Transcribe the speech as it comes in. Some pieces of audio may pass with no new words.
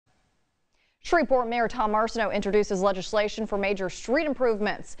Shreveport Mayor Tom Arceneaux introduces legislation for major street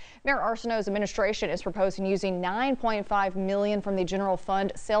improvements. Mayor Arceneaux's administration is proposing using $9.5 million from the general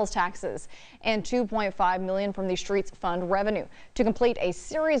fund sales taxes and $2.5 million from the streets fund revenue to complete a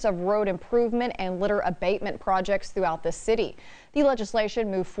series of road improvement and litter abatement projects throughout the city. The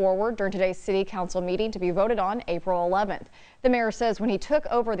legislation moved forward during today's city council meeting to be voted on April 11th. The mayor says when he took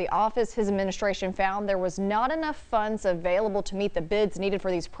over the office, his administration found there was not enough funds available to meet the bids needed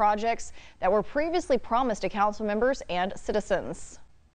for these projects that were previously promised to council members and citizens.